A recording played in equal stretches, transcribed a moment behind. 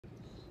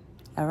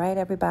All right,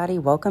 everybody,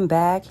 welcome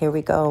back. Here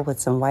we go with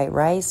some white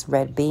rice,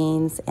 red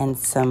beans, and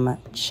some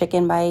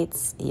chicken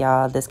bites.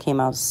 Y'all, this came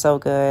out so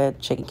good.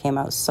 Chicken came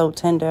out so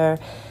tender.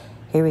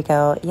 Here we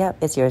go. Yep,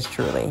 it's yours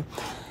truly.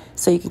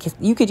 So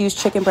you could use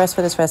chicken breast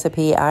for this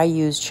recipe. I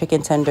use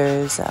chicken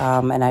tenders,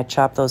 and I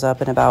chop those up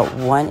in about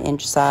 1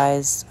 inch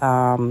size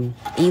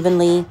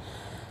evenly.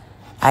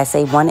 I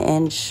say 1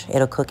 inch.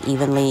 It'll cook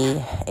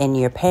evenly in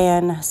your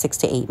pan, 6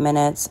 to 8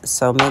 minutes.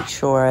 So make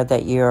sure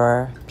that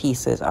your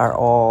pieces are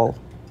all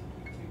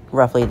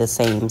roughly the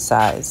same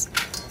size.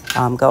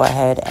 Go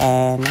ahead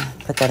and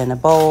put that in a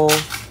bowl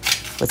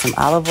with some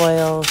olive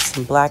oil,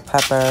 some black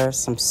pepper,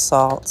 some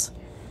salt,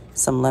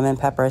 some lemon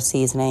pepper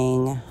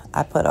seasoning.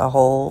 I put a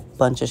whole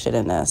bunch of shit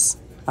in this.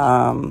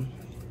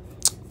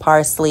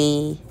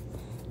 Parsley.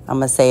 I'm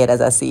going to say it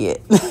as I see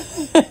it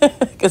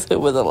because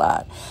it was a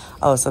lot.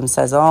 Oh, some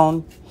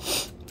Sazon,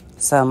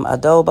 some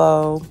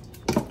Adobo,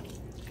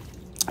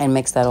 and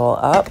mix that all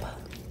up.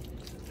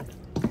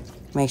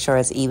 Make sure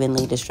it's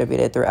evenly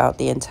distributed throughout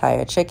the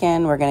entire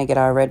chicken. We're going to get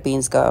our red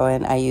beans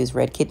going. I use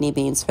red kidney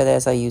beans for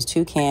this. I use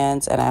 2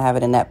 cans, and I have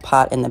it in that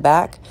pot in the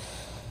back.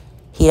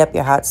 Heat up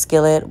your hot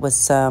skillet with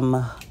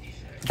some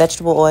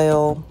vegetable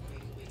oil,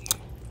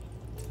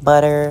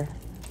 butter,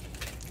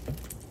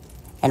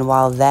 and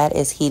while that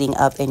is heating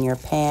up in your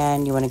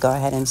pan, you want to go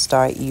ahead and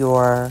start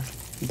your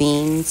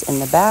beans in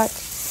the back.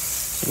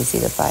 You can see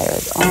the fire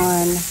is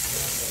on.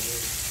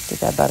 Get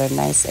that butter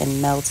nice and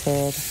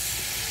melted.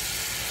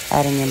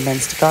 Add in your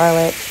minced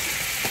garlic.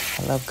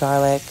 I love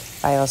garlic.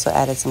 I also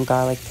added some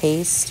garlic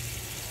paste.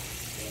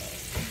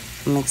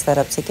 Mix that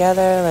up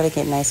together. Let it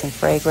get nice and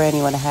fragrant.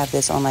 You want to have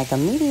this on like a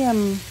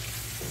medium,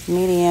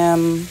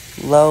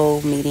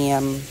 low,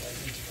 medium,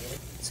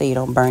 so you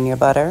don't burn your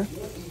butter.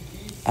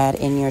 Add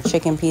in your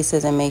chicken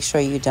pieces and make sure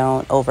you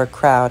don't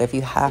overcrowd. If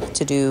you have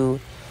to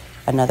do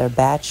another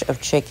batch of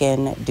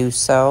chicken, do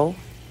so.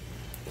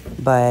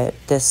 But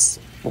this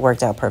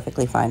worked out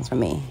perfectly fine for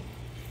me.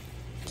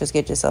 Just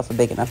get yourself a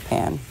big enough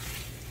pan.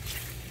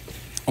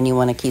 And you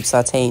want to keep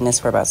sauteing this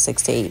for about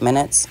 6 to 8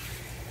 minutes.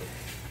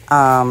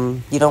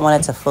 You don't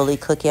want it to fully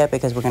cook yet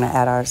because we're going to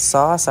add our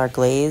sauce, our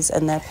glaze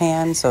in that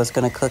pan. So it's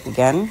going to cook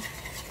again.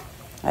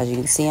 As you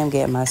can see, I'm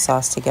getting my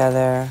sauce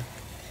together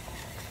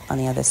on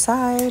the other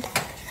side.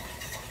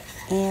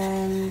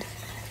 And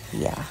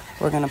yeah,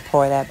 we're going to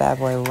pour that bad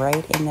boy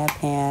right in that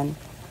pan.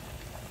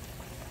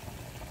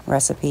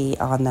 Recipe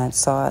on that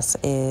sauce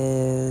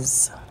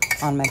is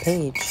on my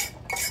page.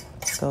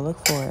 Go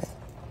look for it.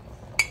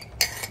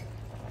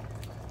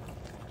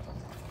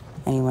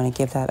 And you want to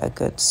give that a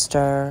good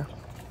stir.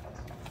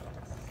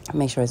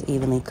 Make sure it's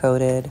evenly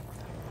coated.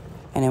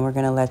 And then we're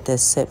going to let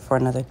this sit for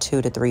another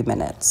 2 to 3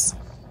 minutes.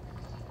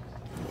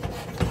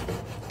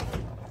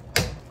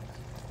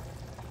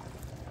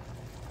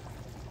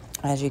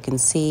 As you can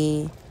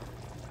see,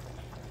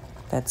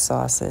 that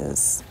sauce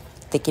is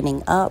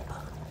thickening up.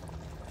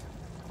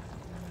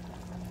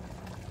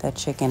 That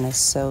chicken is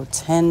so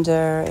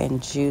tender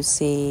and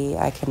juicy.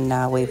 I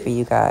cannot wait for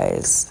you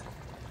guys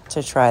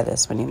to try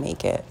this when you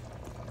make it.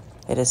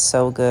 It is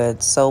so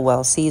good, so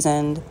well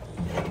seasoned.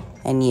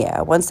 And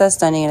yeah, once that's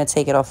done, you're going to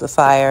take it off the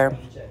fire.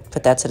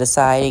 Put that to the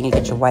side. You can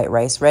get your white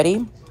rice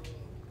ready.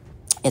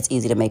 It's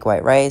easy to make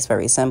white rice,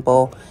 very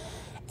simple.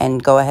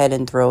 And go ahead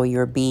and throw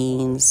your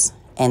beans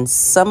and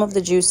some of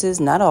the juices,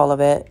 not all of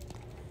it,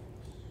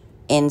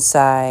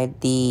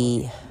 inside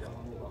the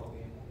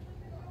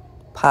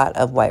pot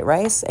of white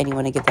rice, and you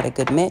want to get that a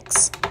good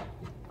mix.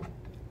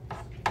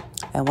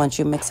 And once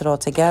you mix it all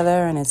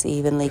together and it's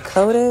evenly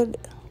coated,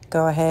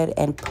 go ahead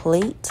and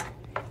plate.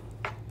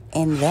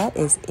 And that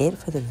is it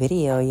for the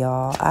video,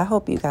 y'all. I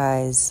hope you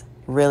guys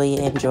really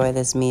enjoy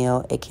this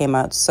meal. It came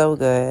out so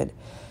good,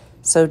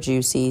 so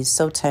juicy,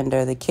 so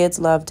tender. The kids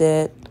loved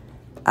it.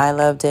 I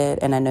loved it,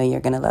 and I know you're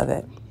gonna love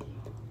it.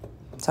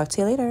 Talk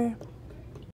to you later.